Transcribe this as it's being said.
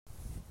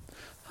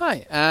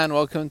Hi, and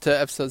welcome to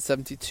episode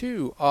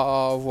 72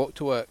 of Walk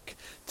to Work.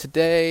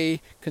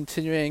 Today,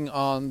 continuing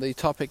on the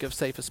topic of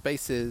safer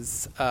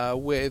spaces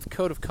with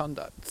Code of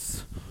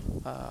Conducts,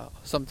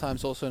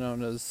 sometimes also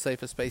known as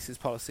Safer Spaces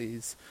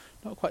Policies.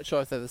 Not quite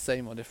sure if they're the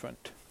same or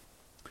different.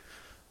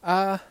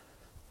 So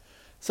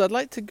I'd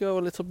like to go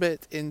a little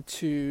bit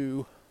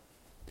into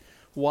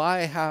why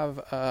I have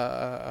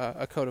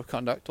a Code of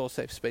Conduct or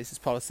Safer Spaces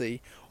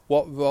Policy.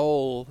 What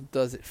role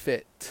does it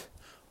fit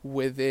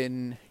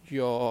within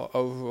your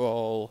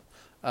overall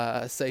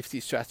safety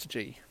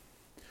strategy,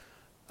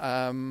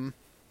 and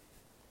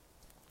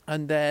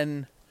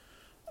then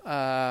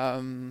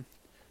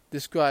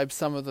describe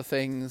some of the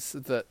things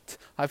that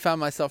I found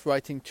myself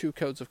writing 2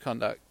 codes of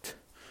conduct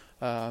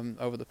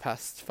over the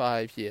past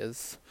 5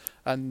 years,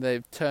 and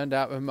they've turned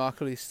out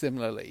remarkably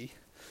similarly.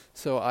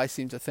 So I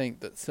seem to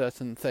think that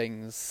certain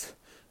things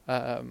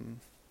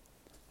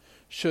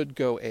should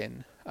go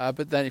in.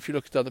 But then if you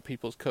look at other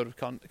people's codes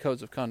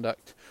of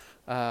conduct,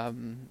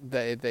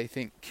 they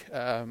think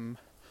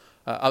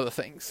other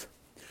things.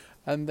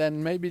 And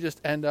then maybe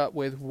just end up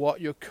with what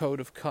your code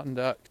of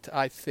conduct,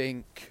 I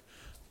think,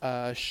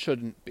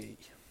 shouldn't be.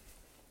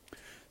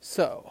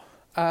 So,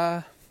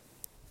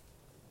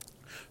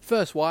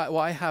 first,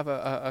 why have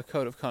a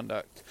code of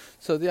conduct?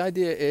 So the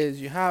idea is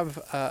you have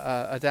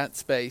a dance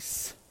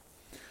space.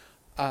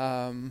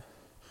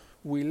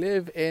 We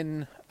live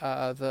in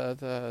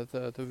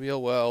the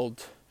real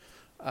world,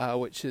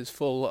 which is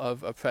full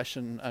of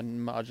oppression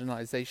and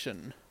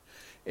marginalization.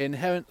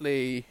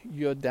 Inherently,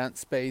 your dance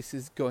space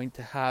is going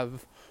to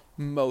have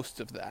most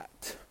of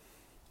that.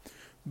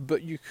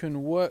 But you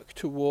can work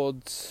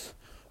towards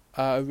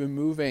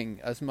removing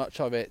as much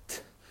of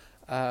it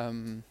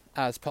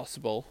as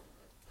possible.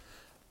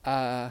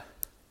 And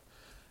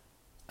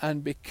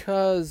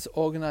because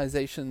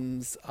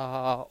organizations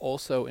are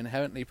also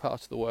inherently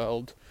part of the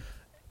world,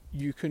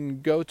 you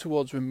can go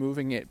towards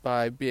removing it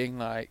by being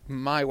like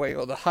my way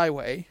or the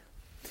highway.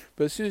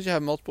 But as soon as you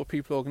have multiple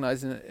people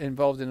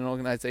involved in an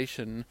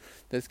organization,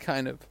 there's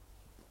kind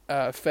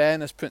of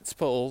fairness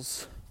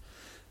principles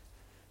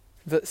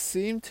that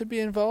seem to be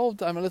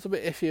involved. I'm a little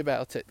bit iffy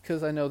about it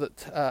because I know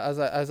that,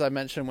 as I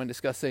mentioned when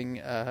discussing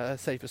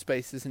safer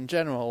spaces in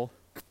general,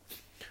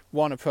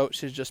 one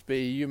approach is just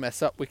be you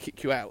mess up, we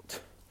kick you out.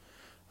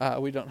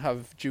 We don't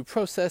have due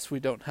process, we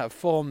don't have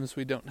forms,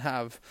 we don't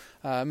have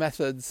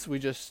methods, we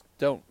just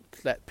don't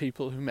let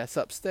people who mess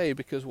up stay,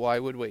 because why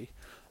would we?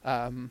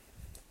 And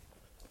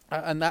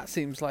that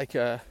seems like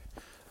a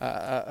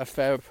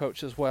fair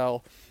approach as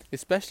well,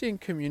 especially in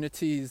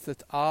communities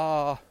that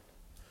are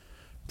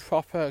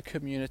proper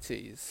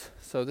communities.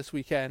 So this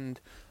weekend,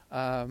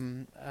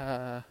 someone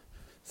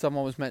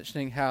was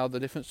mentioning how the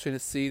difference between a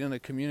scene and a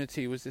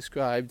community was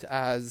described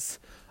as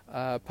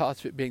part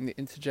of it being the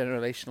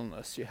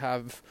intergenerationalness. You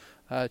have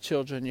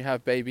children, you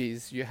have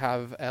babies, you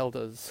have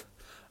elders.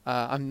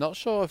 I'm not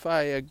sure if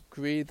I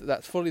agree that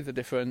that's fully the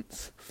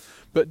difference,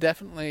 but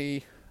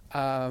definitely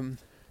in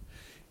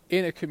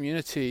a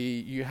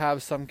community you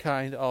have some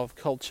kind of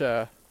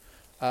culture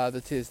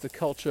that is the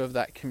culture of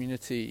that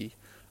community,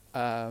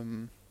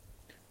 that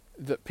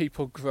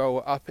people grow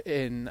up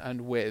in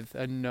and with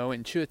and know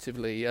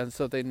intuitively, and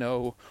so they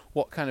know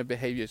what kind of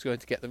behavior is going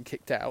to get them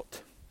kicked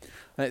out.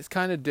 And it's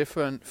kind of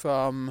different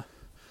from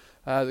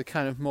the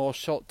kind of more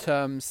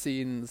short-term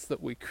scenes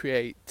that we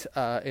create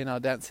in our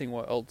dancing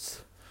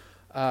worlds,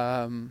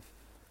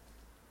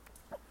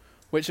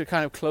 which are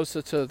kind of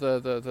closer to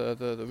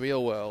the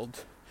real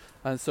world.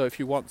 And so if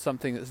you want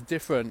something that's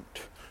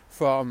different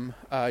from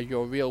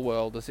your real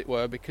world, as it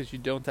were, because you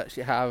don't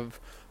actually have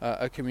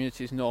a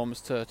community's norms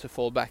to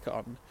fall back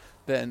on,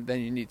 then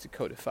you need to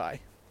codify.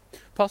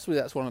 Possibly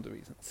that's one of the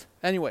reasons.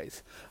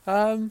 Anyways,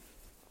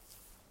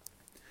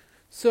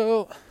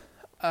 so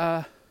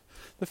the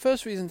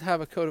first reason to have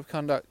a code of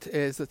conduct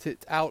is that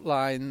it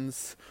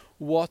outlines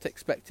what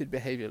expected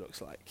behavior looks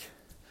like.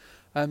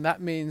 And that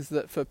means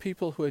that for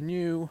people who are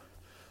new,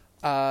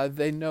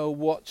 they know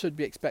what should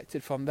be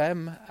expected from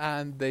them,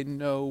 and they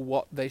know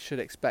what they should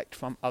expect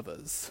from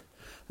others.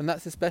 And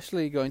that's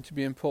especially going to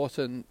be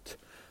important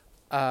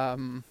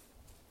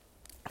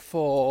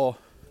for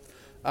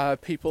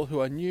people who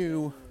are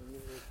new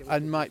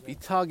and might be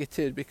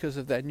targeted because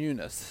of their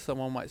newness.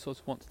 Someone might sort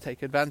of want to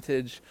take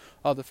advantage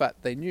of the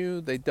fact they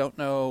don't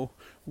know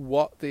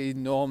what the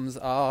norms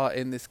are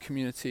in this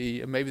community,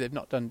 and maybe they've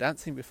not done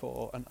dancing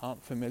before and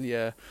aren't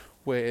familiar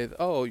with,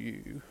 oh,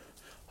 you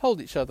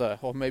hold each other,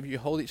 or maybe you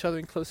hold each other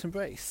in close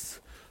embrace.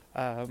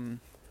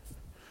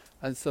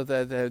 And so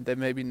they're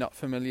maybe not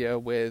familiar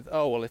with,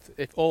 oh, well,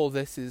 if all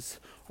this is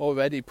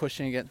already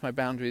pushing against my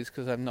boundaries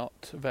because I'm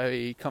not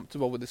very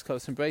comfortable with this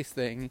close embrace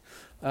thing,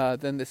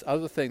 then this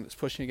other thing that's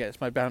pushing against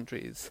my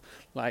boundaries,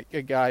 like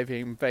a guy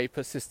being very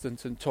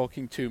persistent and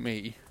talking to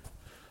me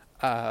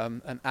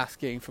and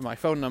asking for my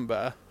phone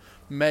number,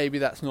 maybe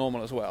that's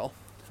normal as well.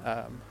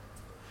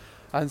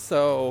 And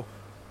so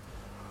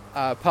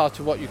part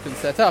of what you can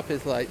set up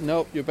is like,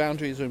 nope, your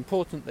boundaries are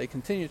important, they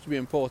continue to be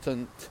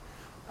important.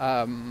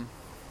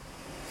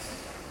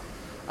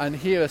 and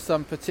here are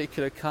some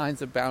particular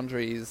kinds of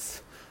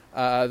boundaries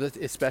that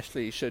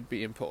especially should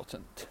be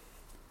important.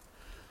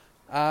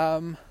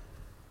 Then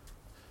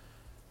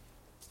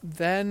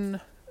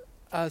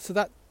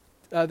the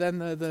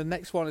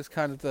next one is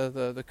kind of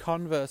the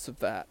converse of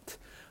that.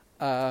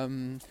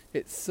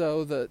 It's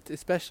so that,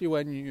 especially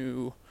when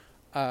you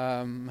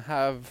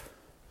have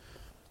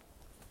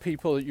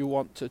people that you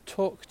want to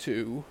talk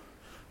to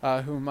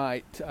who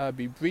might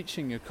be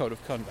breaching your code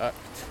of conduct,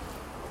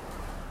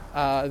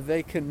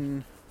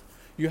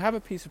 you have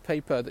a piece of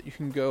paper that you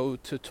can go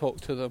to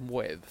talk to them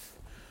with.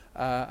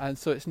 And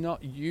so it's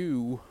not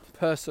you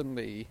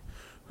personally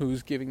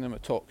who's giving them a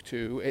talk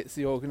to, it's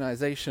the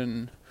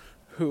organization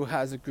who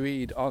has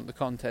agreed on the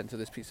content of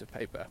this piece of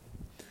paper.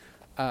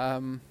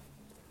 And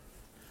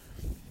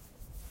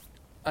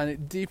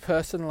it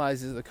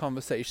depersonalizes the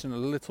conversation a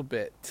little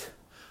bit,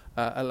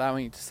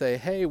 allowing you to say,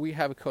 hey, we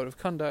have a code of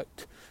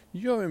conduct,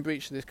 you're in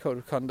breach of this code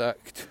of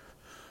conduct,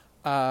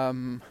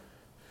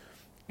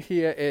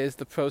 here is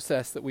the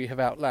process that we have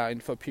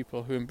outlined for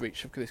people who are in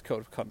breach of this code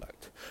of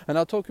conduct. And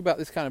I'll talk about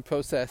this kind of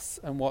process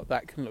and what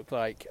that can look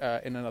like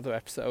in another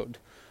episode,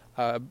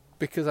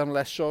 because I'm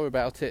less sure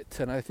about it,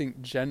 and I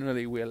think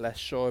generally we're less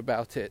sure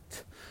about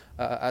it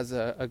as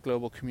a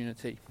global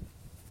community.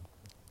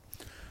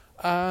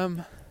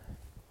 And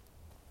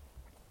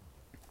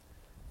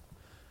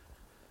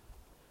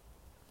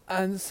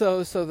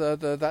so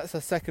that's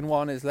the second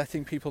one, is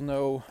letting people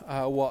know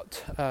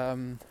what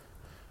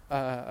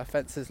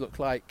offences look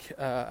like,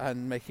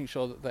 and making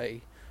sure that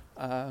they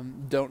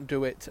don't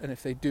do it, and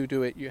if they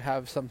do it, you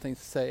have something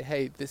to say,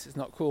 hey, this is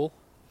not cool.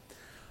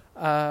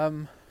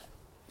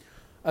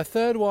 A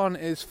third one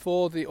is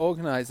for the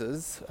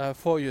organisers,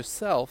 for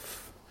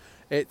yourself.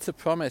 It's a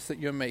promise that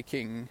you're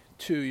making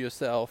to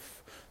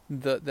yourself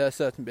that there are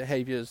certain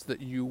behaviours that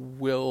you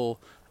will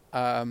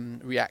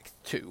react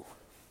to.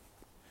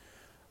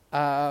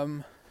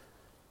 And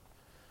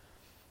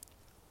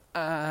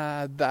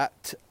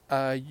that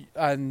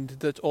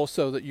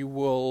also that you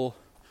will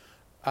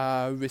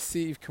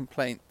receive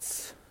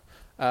complaints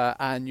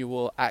and you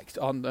will act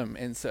on them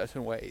in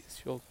certain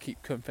ways. You'll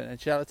keep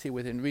confidentiality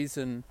within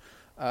reason.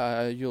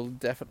 You'll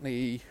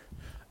definitely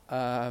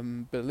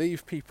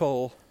believe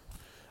people.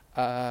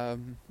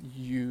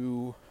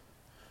 You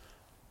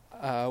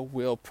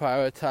will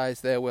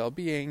prioritize their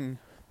well-being.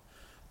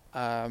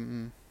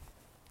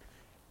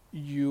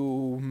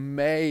 You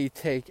may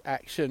take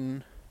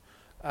action,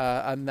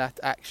 and that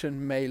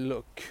action may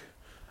look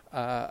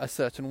a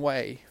certain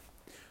way.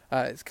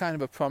 It's kind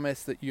of a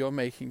promise that you're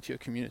making to your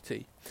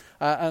community.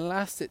 And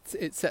last,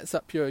 it sets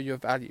up your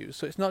values.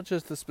 So it's not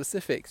just the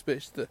specifics, but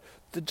it's the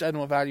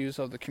general values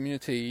of the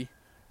community.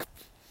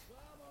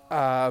 It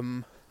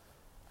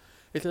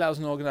allows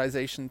an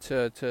organization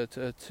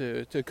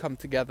to come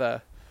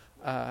together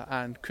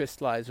and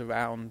crystallize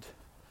around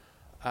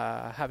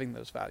having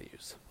those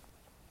values.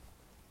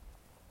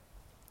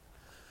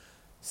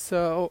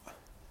 So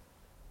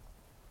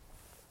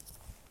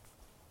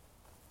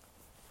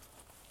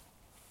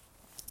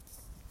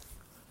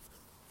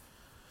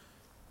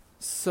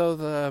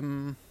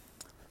the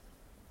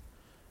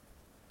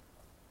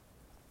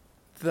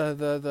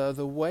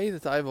way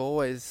that I've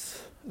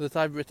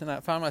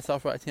found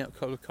myself writing out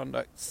code of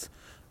conducts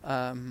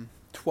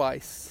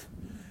twice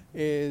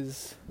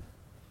is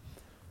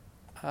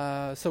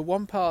so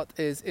one part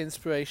is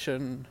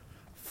inspiration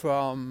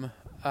from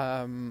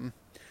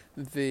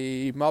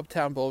the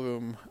Mobtown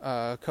Ballroom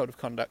Code of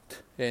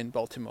Conduct in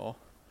Baltimore.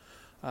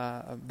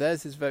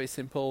 Theirs is very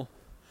simple.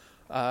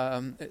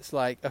 It's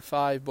like a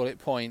 5 bullet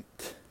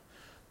point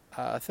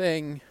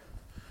thing.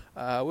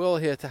 We're all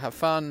here to have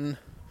fun.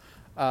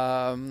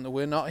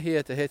 We're not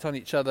here to hit on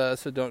each other,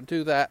 so don't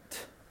do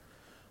that,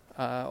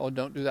 or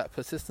don't do that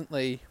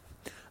persistently.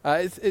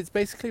 It's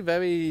basically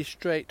very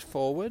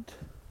straightforward,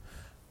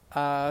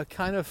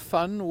 kind of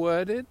fun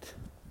worded,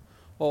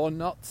 or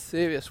not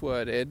serious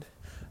worded,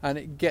 and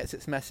it gets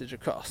its message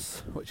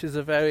across, which is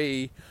a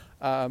very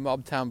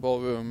Mobtown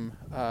Ballroom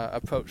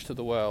approach to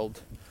the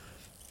world.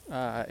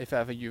 If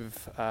ever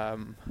you've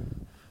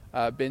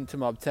been to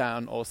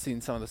Mobtown or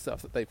seen some of the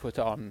stuff that they put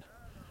on,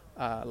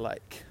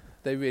 like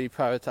they really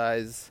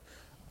prioritize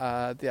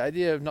the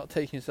idea of not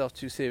taking yourself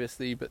too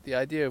seriously, but the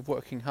idea of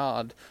working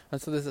hard. And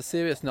so there's a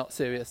serious, not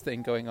serious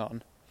thing going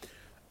on.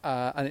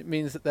 And it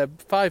means that their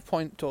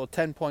 5-point or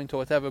 10-point or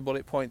whatever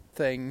bullet point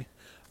thing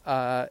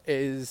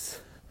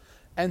is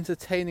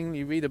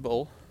entertainingly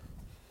readable,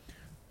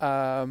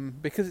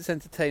 because it's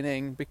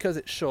entertaining, because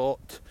it's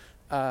short,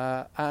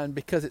 and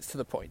because it's to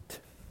the point.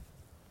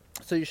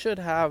 So you should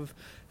have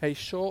a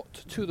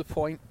short, to the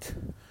point,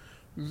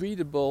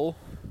 readable,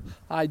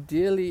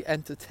 ideally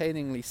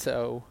entertainingly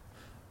so,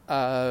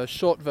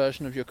 short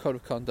version of your code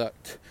of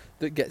conduct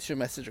that gets your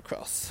message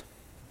across.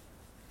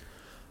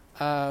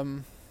 I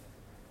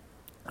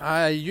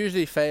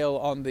usually fail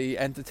on the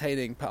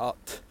entertaining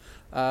part,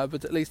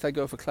 but at least I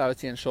go for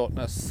clarity and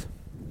shortness.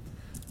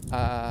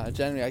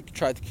 Generally I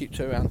try to keep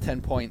to around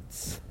 10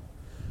 points,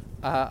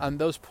 and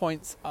those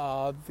points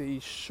are the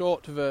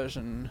short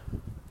version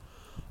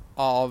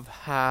of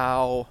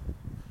how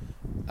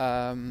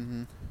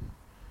the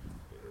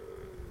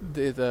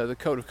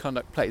code of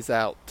conduct plays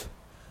out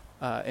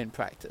in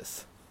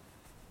practice.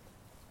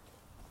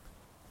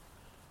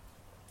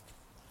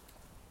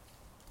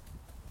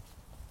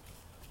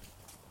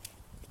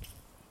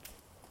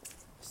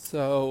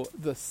 So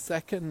the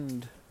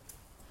second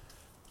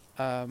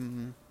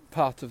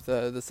part of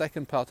the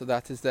second part of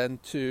that is then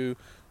to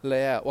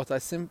lay out what I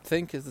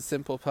think is the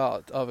simple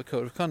part of a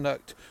code of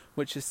conduct,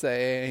 which is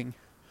saying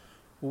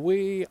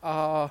we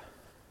are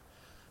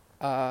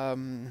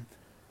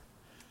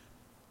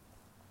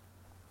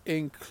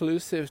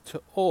inclusive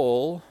to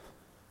all,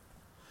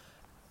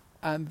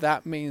 and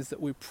that means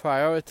that we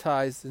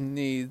prioritize the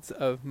needs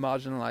of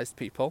marginalized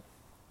people.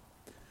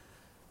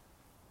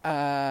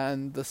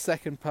 And the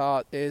second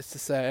part is to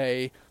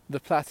say the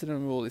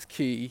platinum rule is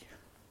key.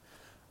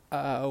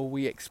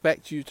 We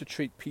expect you to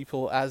treat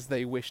people as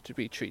they wish to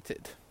be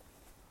treated.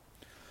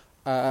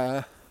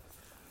 And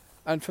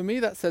for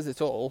me that says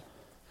it all.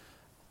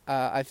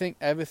 I think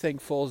everything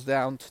falls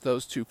down to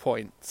those 2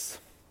 points.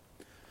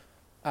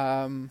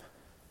 And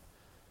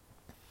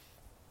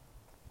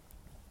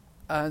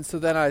so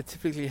then I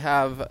typically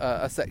have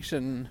a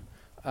section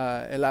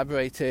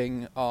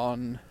elaborating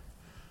on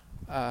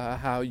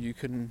how you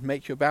can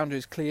make your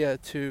boundaries clear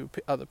to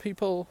other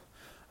people,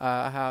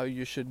 how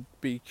you should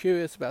be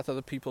curious about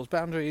other people's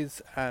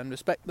boundaries and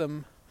respect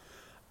them.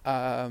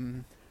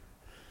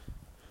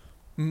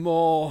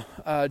 More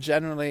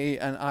generally,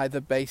 and either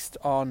based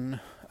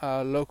on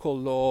local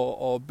law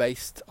or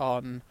based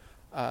on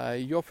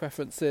your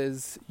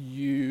preferences,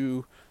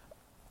 the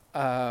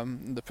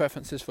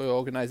preferences for your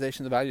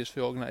organization, the values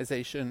for your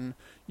organization,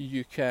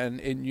 you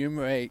can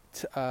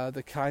enumerate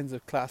the kinds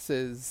of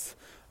classes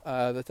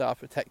that are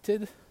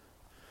protected.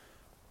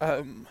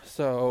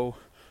 So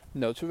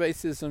no to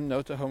racism,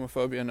 no to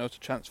homophobia, no to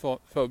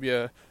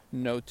transphobia,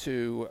 no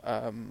to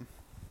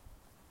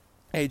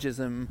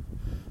ageism,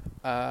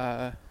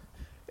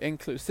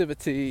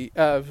 inclusivity,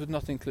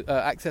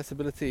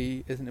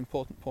 accessibility is an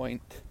important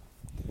point.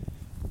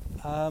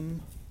 I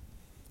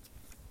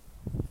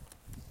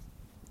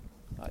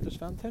just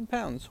found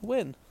 £10.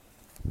 Win.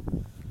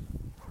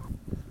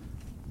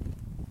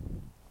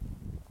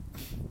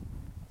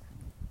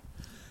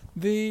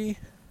 Then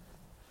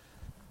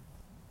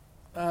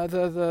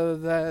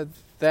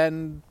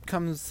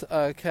comes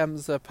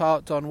a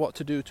part on what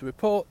to do to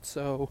report.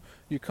 So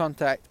you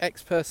contact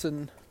X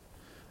person,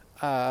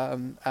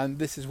 and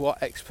this is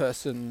what X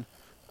person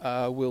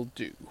will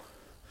do.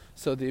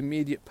 So the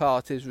immediate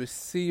part is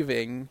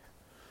receiving,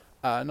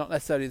 not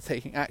necessarily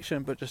taking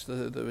action, but just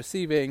the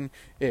receiving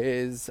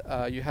is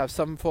you have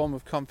some form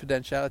of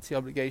confidentiality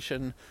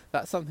obligation.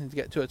 That's something to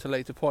get to at a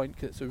later point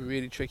because it's a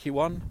really tricky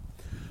one.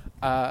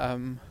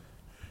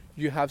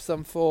 You have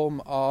some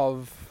form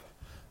of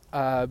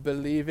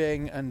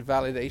believing and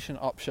validation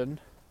option.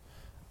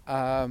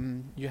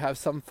 You have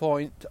some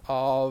point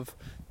of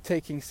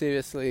taking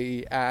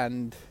seriously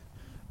and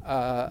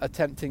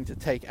attempting to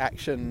take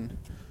action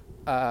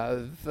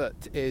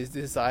that is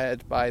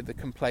desired by the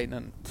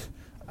complainant,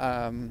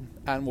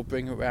 and will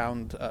bring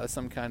around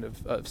some kind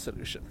of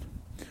solution.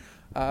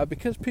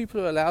 Because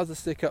people are allowed to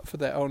stick up for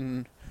their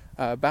own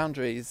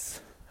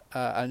boundaries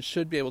and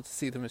should be able to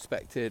see them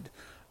respected,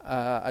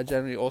 I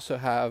generally also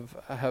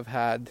have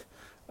had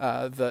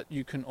that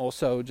you can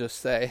also just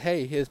say,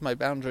 hey, here's my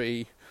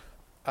boundary,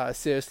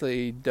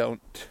 seriously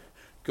don't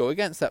go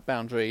against that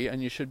boundary,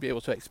 and you should be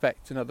able to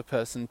expect another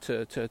person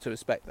to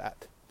respect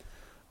that.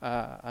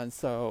 And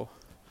so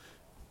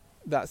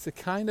that's the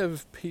kind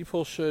of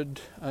people should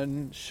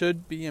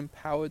be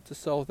empowered to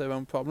solve their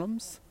own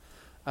problems.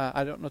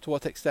 I don't know to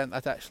what extent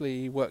that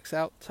actually works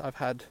out. I've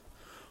had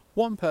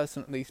one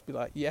person at least be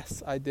like,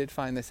 yes, I did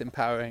find this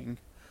empowering.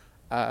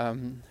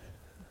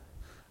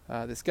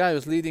 This guy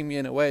was leading me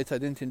in a way that I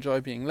didn't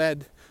enjoy being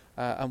led,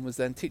 and was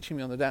then teaching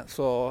me on the dance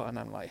floor, and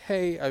I'm like,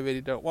 hey, I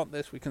really don't want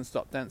this, we can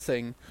stop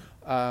dancing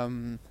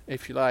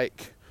if you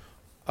like,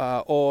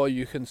 or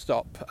you can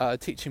stop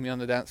teaching me on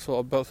the dance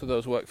floor, both of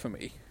those work for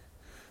me.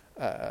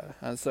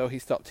 And so he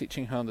stopped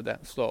teaching her on the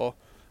dance floor,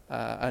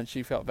 and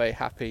she felt very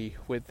happy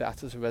with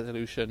that as a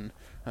resolution.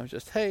 I was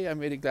just, hey, I'm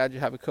really glad you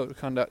have a code of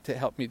conduct, it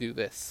helped me do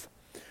this.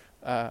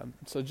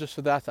 So just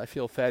for that I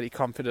feel fairly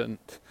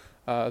confident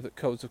that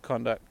codes of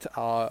conduct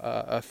are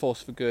a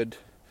force for good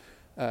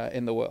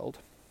in the world.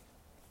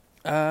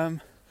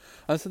 And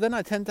so then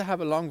I tend to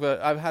have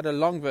I've had a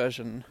long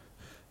version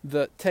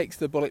that takes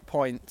the bullet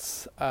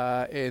points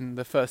in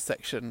the first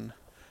section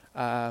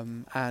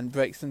and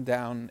breaks them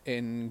down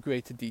in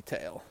greater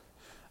detail.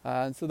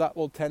 And so that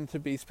will tend to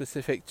be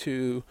specific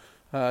to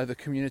the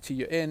community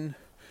you're in.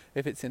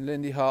 If it's in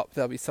Lindy Hop,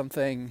 there'll be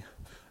something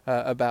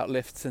about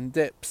lifts and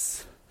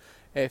dips.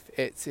 If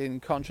it's in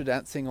contra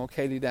dancing or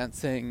Ceilidh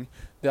dancing,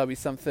 there'll be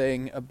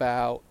something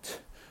about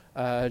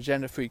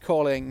gender-free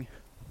calling.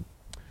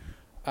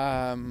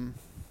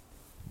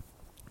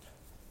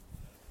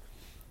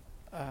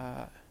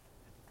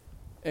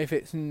 If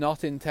it's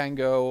not in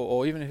tango,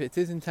 or even if it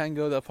is in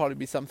tango, there'll probably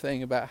be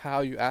something about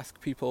how you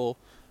ask people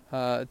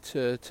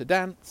to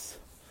dance,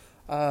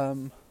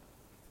 how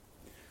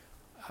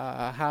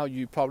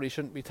you probably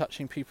shouldn't be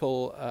touching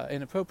people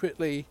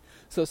inappropriately.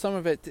 So some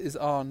of it is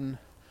on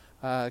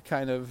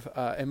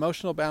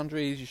emotional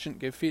boundaries. You shouldn't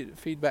give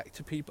feedback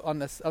to people,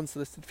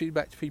 unsolicited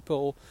feedback to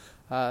people.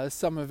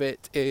 Some of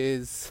it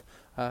is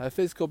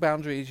physical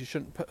boundaries. You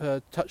shouldn't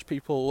touch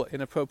people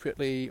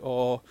inappropriately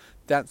or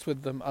dance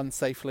with them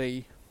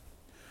unsafely.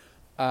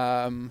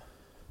 And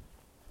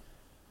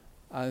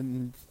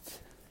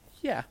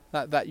yeah,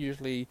 that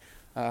usually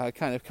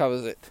kind of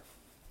covers it.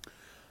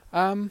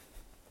 And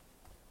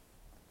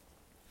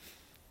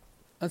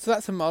so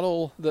that's a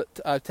model that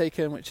I've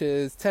taken, which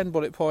is 10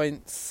 bullet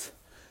points,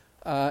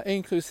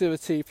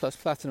 inclusivity plus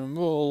platinum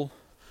rule,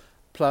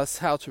 plus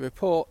how to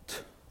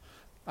report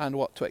and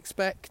what to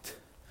expect,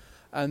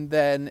 and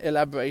then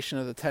elaboration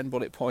of the 10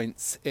 bullet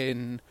points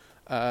in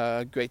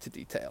greater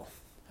detail.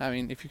 I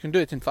mean, if you can do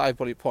it in 5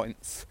 bullet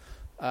points,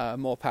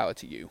 more power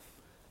to you.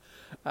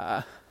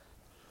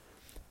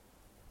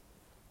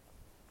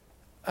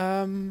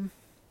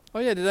 Oh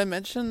yeah, did I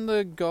mention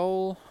the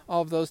goal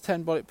of those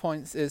 10 bullet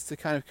points is to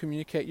kind of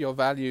communicate your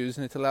values,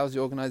 and it allows the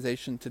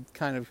organization to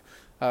kind of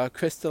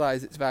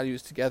crystallize its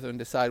values together and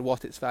decide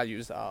what its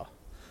values are.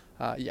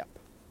 Yep.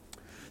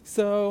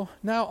 So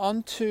now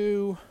on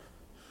to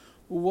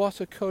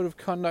what a code of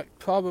conduct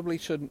probably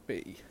shouldn't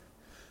be.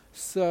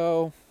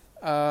 So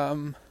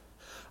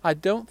I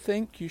don't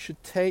think you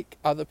should take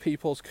other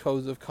people's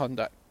codes of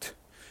conduct.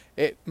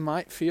 It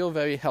might feel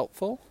very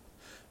helpful,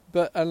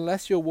 but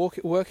unless you're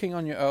working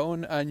on your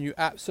own and you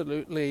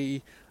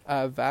absolutely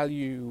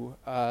value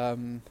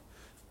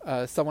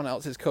someone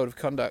else's code of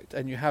conduct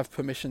and you have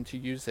permission to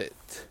use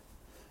it,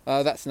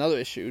 that's another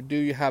issue. Do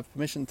you have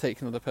permission to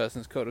take another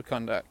person's code of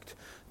conduct?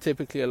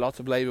 Typically a lot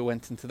of labor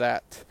went into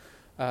that.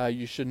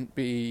 You shouldn't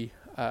be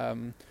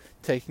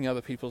taking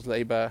other people's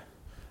labor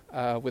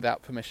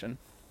without permission.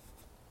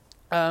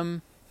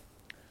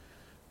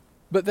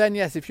 But then,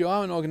 yes, if you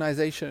are an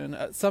organization,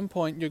 at some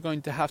point you're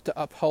going to have to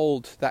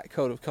uphold that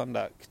code of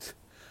conduct.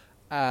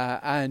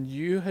 And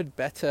you had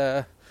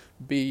better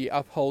be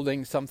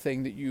upholding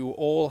something that you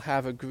all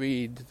have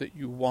agreed that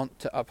you want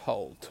to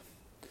uphold.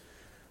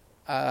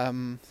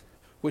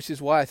 Which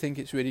is why I think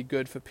it's really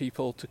good for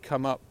people to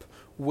come up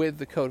with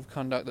the code of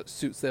conduct that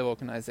suits their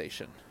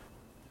organization.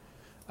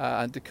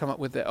 And to come up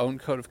with their own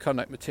code of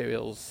conduct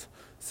materials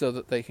so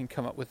that they can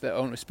come up with their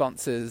own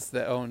responses,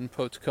 their own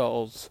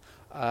protocols.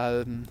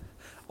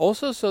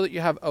 Also so that you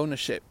have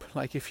ownership.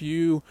 Like if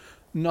you,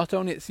 not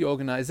only it's the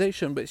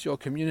organization, but it's your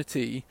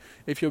community.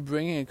 If you're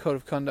bringing a code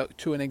of conduct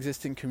to an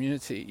existing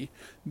community,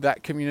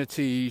 that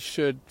community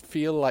should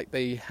feel like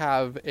they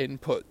have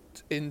input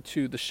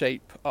into the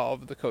shape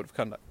of the code of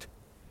conduct.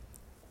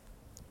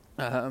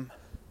 Write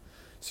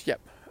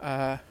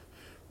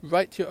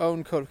your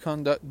own code of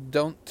conduct.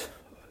 Don't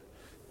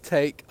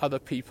take other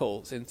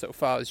people's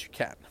insofar as you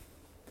can.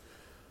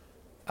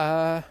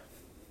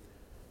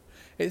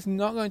 It's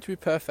not going to be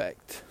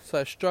perfect. So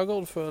I've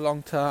struggled for a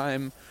long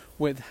time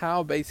with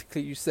how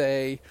basically you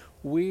say,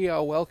 we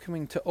are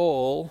welcoming to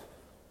all,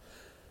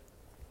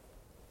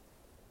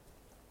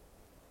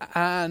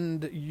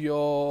 and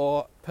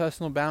your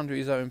personal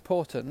boundaries are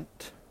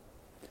important,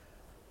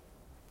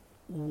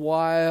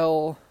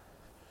 while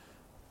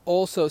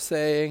also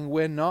saying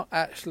we're not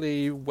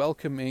actually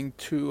welcoming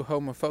to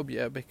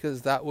homophobia,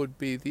 because that would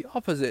be the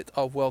opposite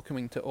of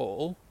welcoming to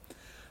all.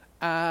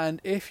 And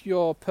if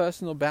your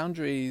personal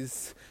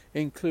boundaries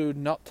include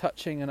not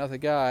touching another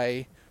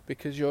guy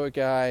because you're a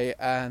guy,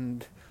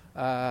 and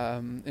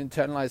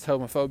internalized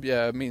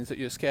homophobia means that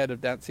you're scared of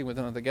dancing with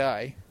another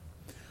guy,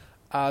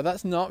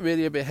 that's not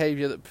really a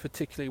behavior that we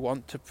particularly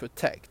want to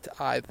protect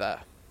either.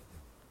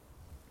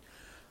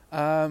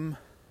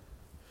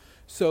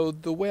 So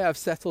the way I've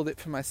settled it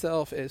for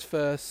myself is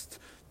first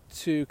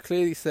to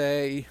clearly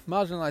say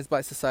marginalized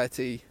by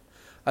society,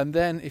 and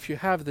then if you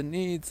have the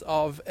needs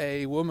of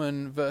a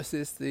woman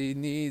versus the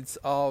needs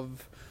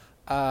of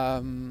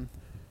an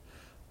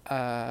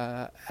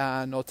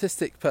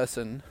autistic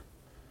person,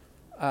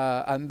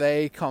 and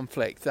they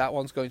conflict, that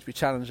one's going to be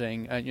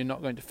challenging and you're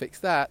not going to fix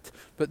that.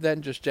 But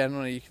then just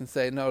generally you can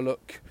say, no,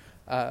 look,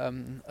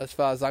 as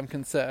far as I'm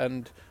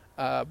concerned,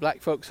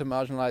 black folks are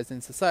marginalized in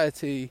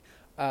society,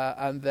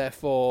 and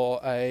therefore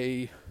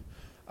a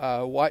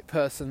white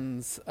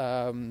person's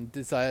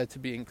desire to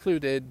be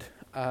included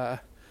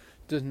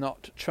does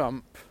not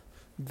trump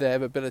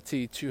their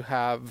ability to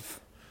have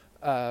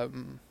be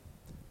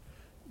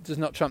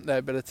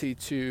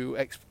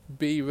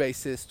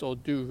racist or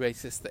do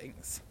racist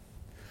things.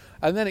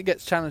 And then it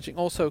gets challenging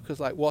also because,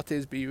 like, what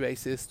is be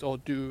racist or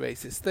do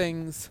racist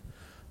things?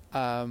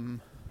 No,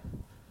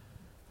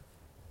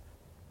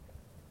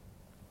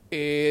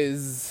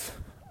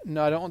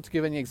 I don't want to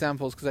give any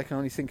examples because I can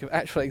only think of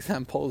actual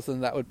examples,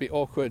 and that would be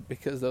awkward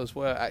because those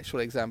were actual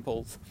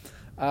examples.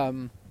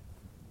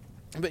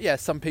 But yeah,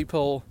 some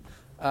people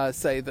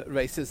say that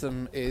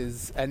racism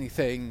is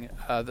anything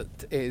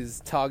that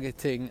is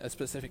targeting a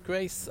specific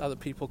race. Other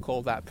people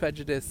call that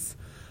prejudice.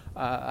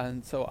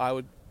 And so I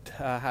would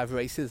have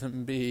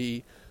racism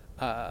be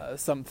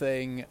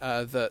something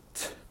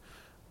that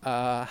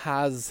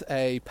has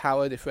a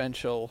power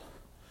differential.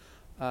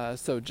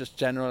 So just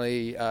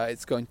generally,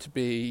 it's going to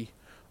be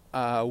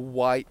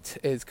white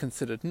is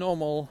considered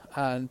normal,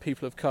 and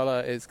people of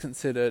color is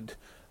considered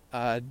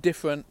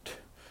different.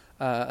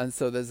 And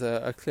so there's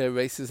a clear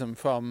racism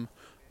from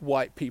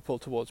white people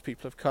towards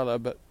people of color,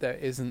 but there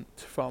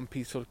isn't from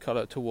people of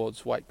color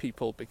towards white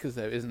people, because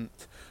there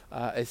isn't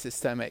a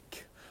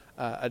systemic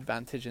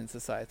advantage in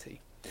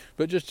society.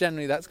 But just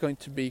generally, that's going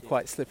to be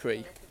quite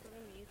slippery.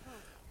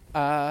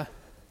 But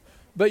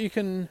you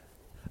can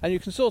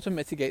sort of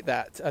mitigate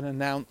that and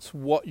announce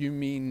what you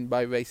mean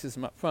by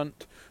racism up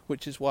front,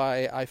 which is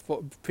why I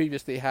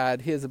previously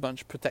had, here's a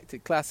bunch of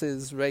protected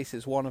classes, race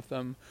is one of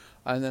them,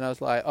 and then I was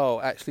like, oh,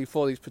 actually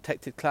for these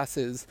protected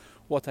classes,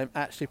 what I'm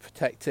actually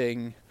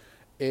protecting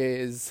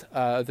is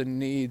the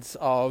needs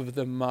of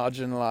the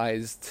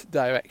marginalized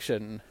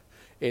direction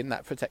in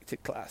that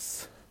protected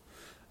class.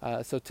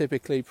 So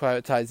typically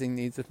prioritizing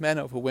needs of men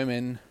over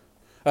women,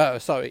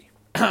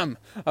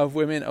 of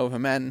women over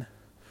men,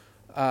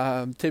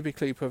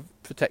 typically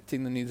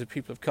protecting the needs of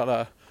people of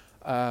color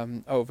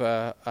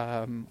over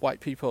white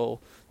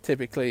people,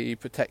 typically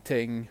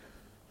protecting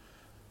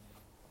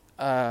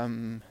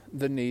the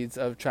needs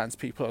of trans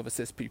people over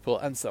cis people,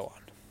 and so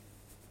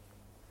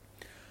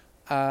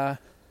on.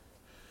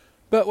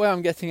 But where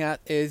I'm getting at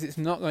is it's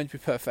not going to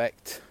be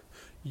perfect.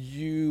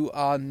 You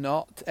are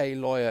not a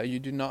lawyer. You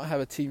do not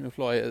have a team of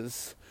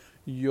lawyers.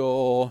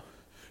 Your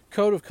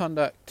code of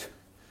conduct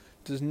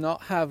does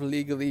not have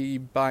legally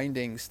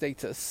binding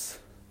status.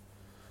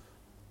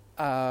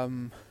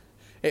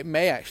 It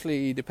may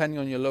actually, depending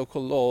on your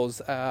local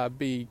laws,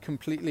 be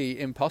completely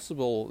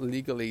impossible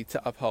legally to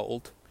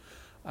uphold,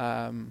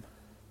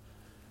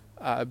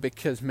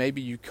 because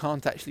maybe you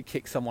can't actually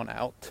kick someone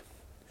out.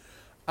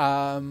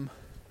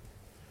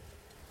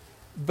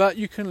 But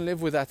you can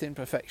live with that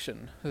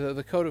imperfection.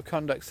 The code of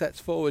conduct sets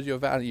forward your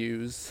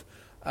values,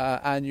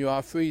 and you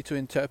are free to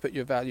interpret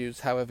your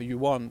values however you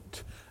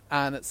want.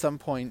 And at some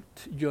point,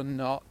 your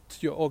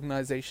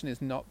organization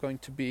is not going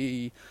to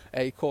be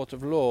a court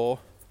of law,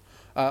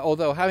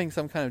 although having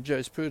some kind of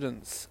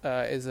jurisprudence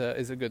is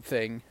a good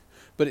thing.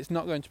 But it's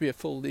not going to be a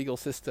full legal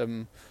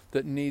system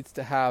that needs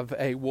to have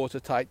a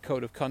watertight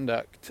code of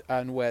conduct,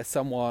 and where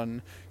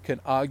someone can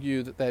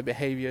argue that their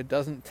behavior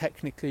doesn't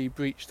technically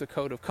breach the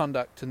code of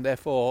conduct and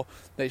therefore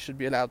they should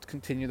be allowed to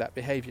continue that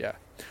behavior.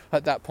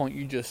 At that point,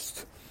 you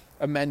just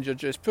amend your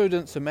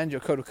jurisprudence, amend your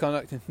code of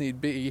conduct if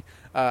need be,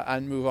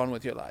 and move on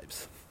with your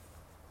lives.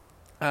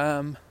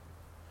 And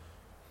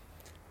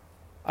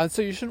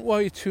so you shouldn't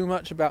worry too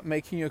much about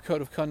making your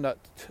code of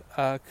conduct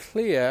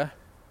clear,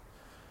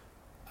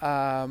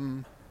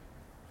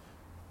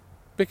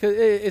 because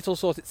it'll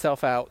sort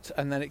itself out,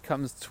 and then it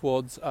comes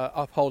towards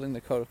upholding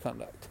the code of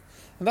conduct.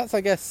 And that's,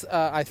 I guess,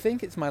 I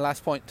think it's my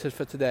last point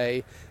for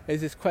today,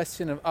 is this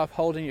question of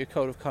upholding your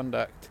code of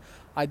conduct.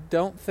 I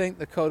don't think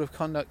the code of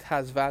conduct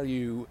has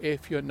value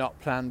if you're not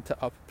planning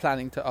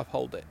to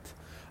uphold it.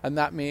 And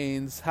that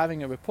means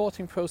having a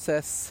reporting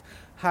process,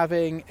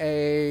 having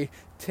a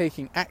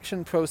taking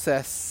action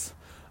process,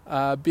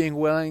 being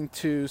willing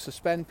to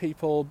suspend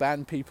people,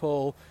 ban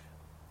people,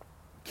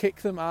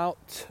 kick them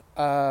out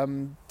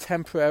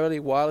temporarily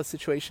while the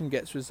situation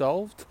gets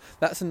resolved.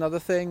 That's another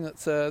thing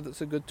that's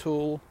a good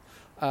tool,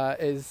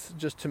 is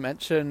just to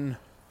mention,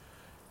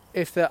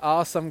 if there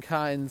are some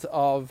kinds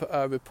of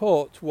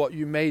report, what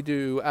you may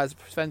do as a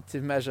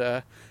preventative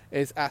measure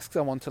is ask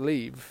someone to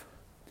leave.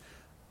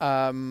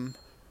 And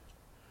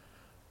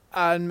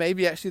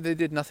maybe actually they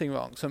did nothing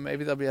wrong, so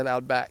maybe they'll be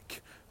allowed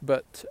back,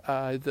 but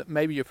that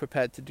maybe you're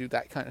prepared to do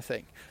that kind of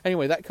thing.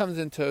 Anyway, that comes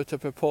into to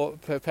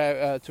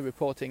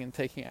reporting and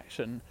taking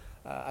action.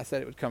 I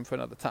said it would come for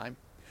another time.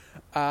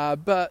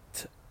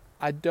 But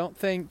I don't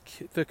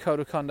think the code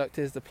of conduct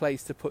is the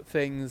place to put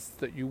things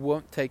that you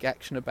won't take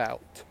action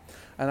about.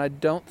 And I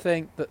don't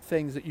think that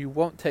things that you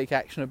won't take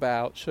action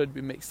about should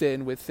be mixed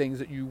in with things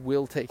that you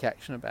will take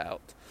action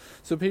about.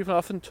 So people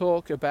often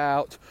talk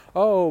about,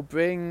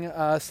 bring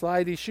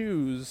slidey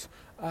shoes,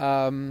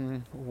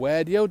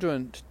 wear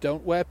deodorant,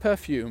 don't wear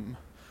perfume.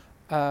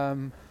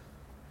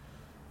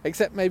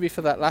 Except maybe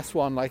for that last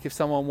one, like if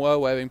someone were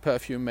wearing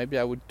perfume, maybe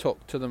I would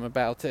talk to them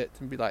about it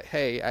and be like,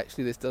 hey,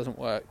 actually this doesn't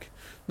work.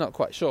 Not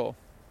quite sure.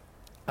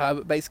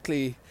 But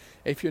basically,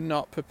 if you're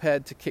not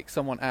prepared to kick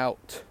someone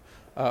out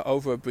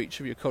over a breach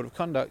of your code of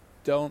conduct,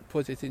 don't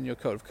put it in your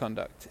code of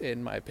conduct,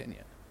 in my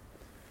opinion.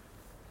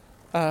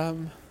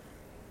 And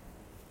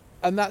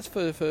that's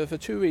for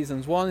two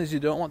reasons. One is you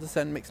don't want to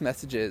send mixed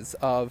messages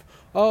of,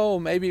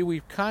 maybe we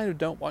kind of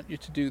don't want you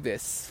to do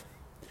this.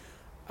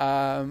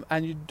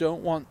 And you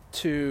don't want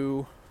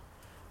to,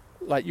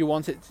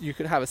 you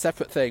could have a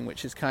separate thing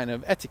which is kind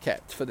of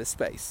etiquette for this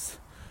space.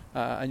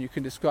 And you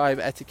can describe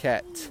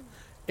etiquette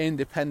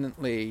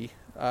independently,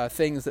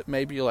 things that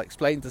maybe you'll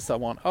explain to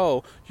someone,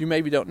 you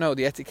maybe don't know,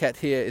 the etiquette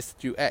here is to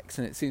do X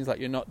and it seems like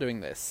you're not doing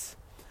this.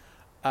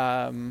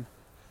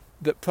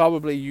 That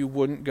probably you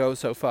wouldn't go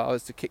so far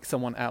as to kick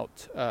someone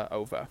out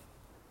over.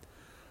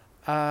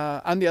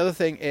 And the other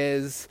thing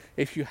is,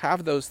 if you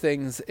have those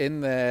things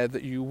in there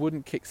that you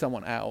wouldn't kick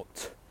someone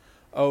out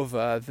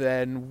over,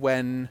 then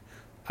when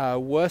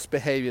worse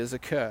behaviors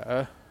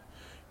occur,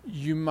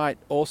 you might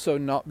also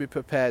not be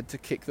prepared to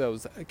kick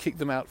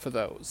them out for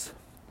those.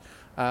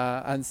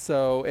 And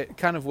so it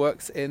kind of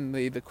works in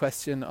the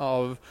question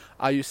of,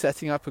 are you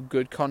setting up a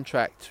good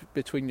contract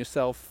between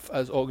yourself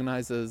as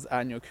organizers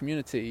and your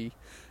community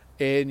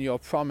in your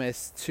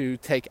promise to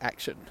take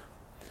action?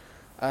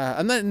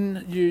 And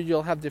then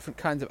you'll have different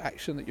kinds of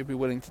action that you'll be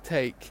willing to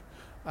take.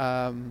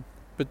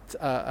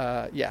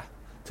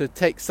 To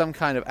take some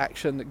kind of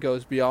action that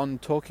goes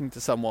beyond talking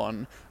to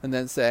someone and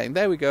then saying,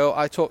 there we go,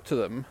 I talked to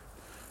them.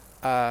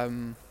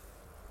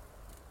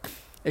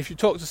 If you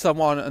talk to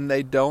someone and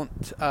they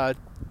don't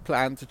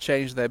plan to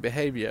change their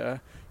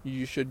behavior,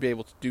 you should be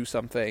able to do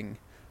something,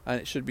 and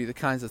it should be the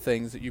kinds of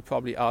things that you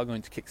probably are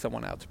going to kick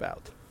someone out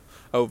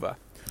over.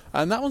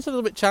 And that one's a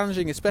little bit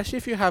challenging, especially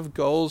if you have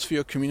goals for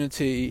your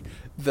community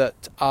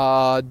that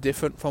are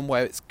different from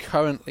where it's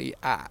currently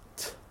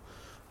at.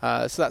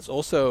 So that's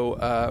also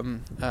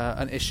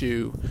an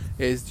issue.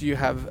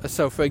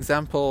 For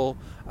example,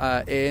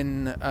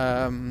 in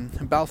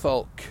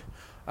Balfolk,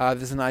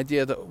 there's an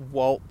idea that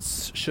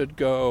waltz should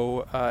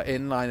go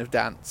in line of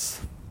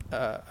dance,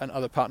 and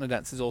other partner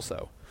dances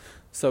also.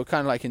 So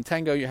kind of like in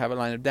tango, you have a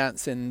line of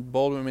dance. In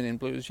ballroom and in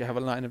blues, you have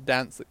a line of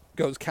dance that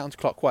goes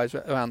counterclockwise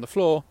around the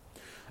floor.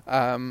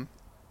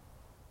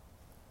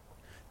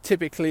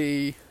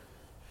 Typically,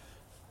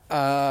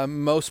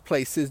 most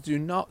places do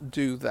not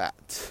do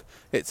that.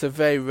 It's a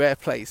very rare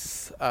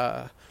place.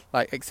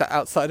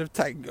 Outside of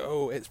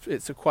tango,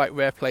 it's a quite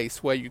rare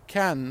place where you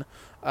can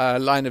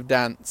line of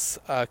dance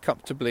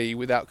comfortably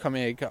without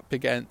coming up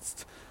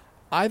against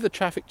either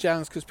traffic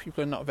jams because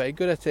people are not very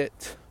good at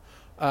it,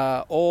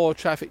 or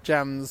traffic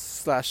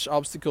jams /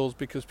 obstacles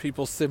because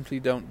people simply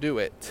don't do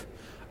it.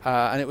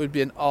 And it would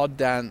be an odd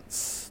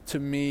dance to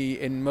me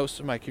in most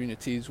of my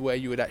communities where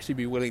you would actually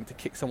be willing to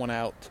kick someone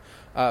out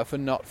for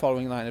not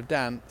following line of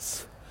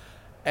dance.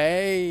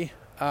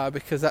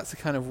 Because that's a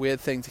kind of weird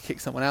thing to kick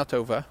someone out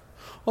over.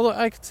 Although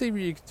I could see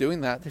you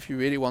doing that if you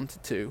really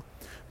wanted to.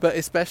 But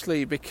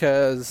especially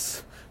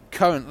because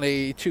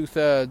currently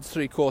 2/3,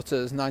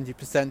 3/4,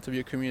 90% of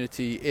your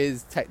community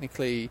is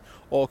technically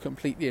or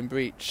completely in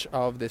breach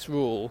of this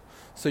rule.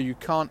 So you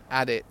can't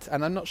add it.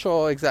 And I'm not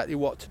sure exactly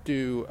what to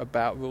do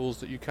about rules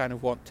that you kind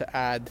of want to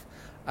add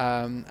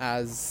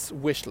as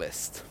wish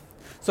list.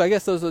 So I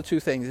guess those are the two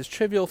things. It's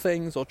trivial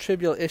things or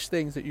trivial-ish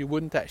things that you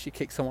wouldn't actually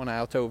kick someone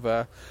out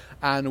over,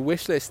 and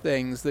wish list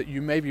things that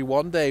you maybe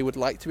one day would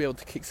like to be able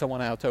to kick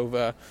someone out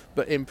over,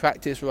 but in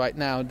practice right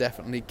now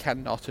definitely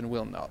cannot and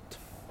will not.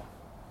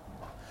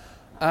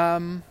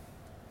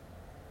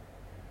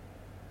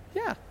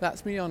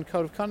 That's me on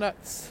code of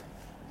conducts.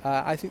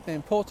 I think they're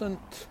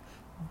important,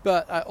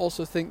 but I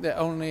also think they're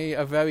only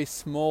a very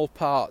small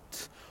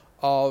part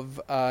of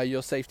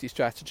your safety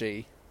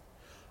strategy.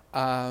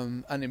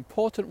 An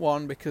important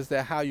one because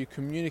they're how you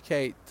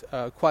communicate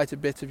quite a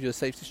bit of your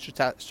safety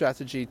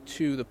strategy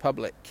to the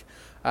public,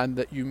 and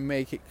that you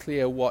make it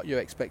clear what your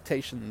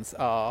expectations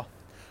are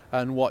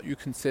and what you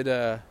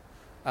consider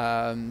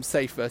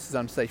safe versus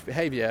unsafe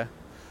behavior.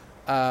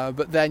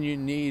 But then you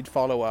need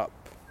follow-up,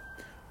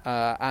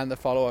 and the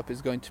follow-up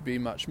is going to be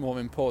much more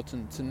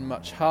important and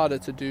much harder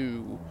to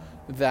do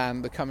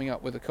than the coming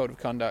up with a code of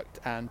conduct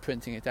and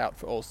printing it out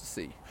for all to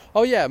see.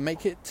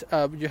 Make it,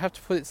 you have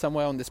to put it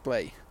somewhere on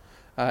display.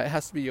 It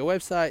has to be your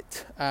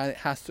website, and it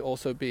has to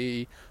also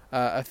be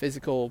a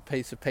physical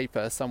piece of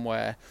paper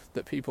somewhere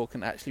that people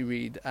can actually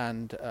read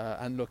and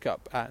look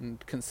up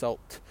and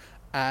consult.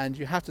 And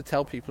you have to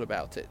tell people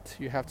about it.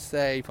 You have to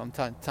say from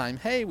time to time,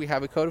 hey, we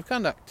have a code of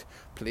conduct,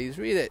 please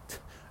read it.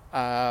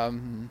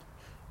 And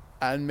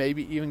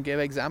maybe even give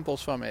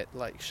examples from it,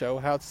 like show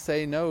how to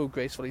say no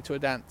gracefully to a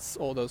dance,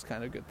 all those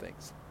kind of good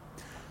things.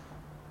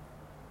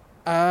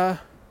 Code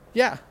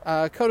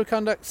of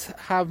conducts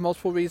have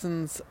multiple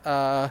reasons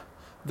that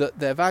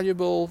they're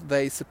valuable.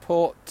 They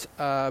support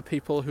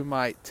people who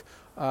might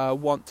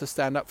want to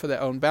stand up for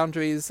their own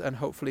boundaries and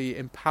hopefully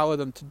empower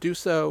them to do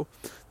so.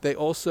 They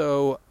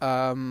also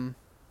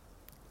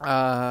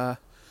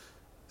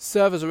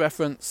serve as a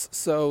reference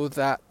so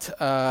that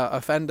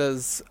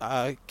offenders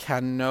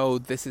can know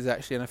this is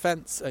actually an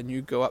offence, and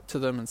you go up to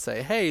them and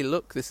say, hey,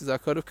 look, this is our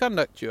code of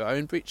conduct, you are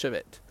in breach of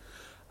it.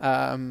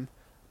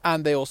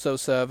 And they also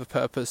serve a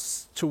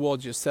purpose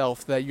towards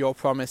yourself. They're your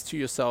promise to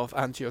yourself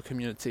and to your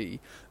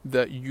community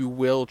that you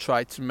will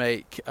try to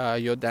make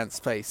your dance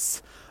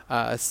space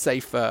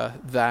safer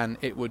than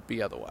it would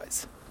be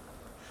otherwise.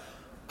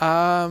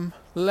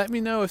 Let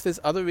me know if there's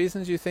other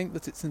reasons you think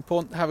that it's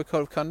important to have a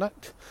code of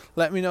conduct.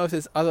 Let me know if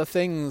there's other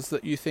things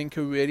that you think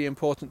are really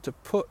important to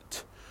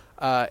put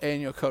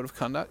in your code of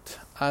conduct.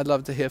 I'd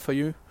love to hear from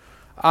you.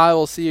 I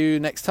will see you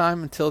next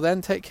time. Until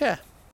then, take care.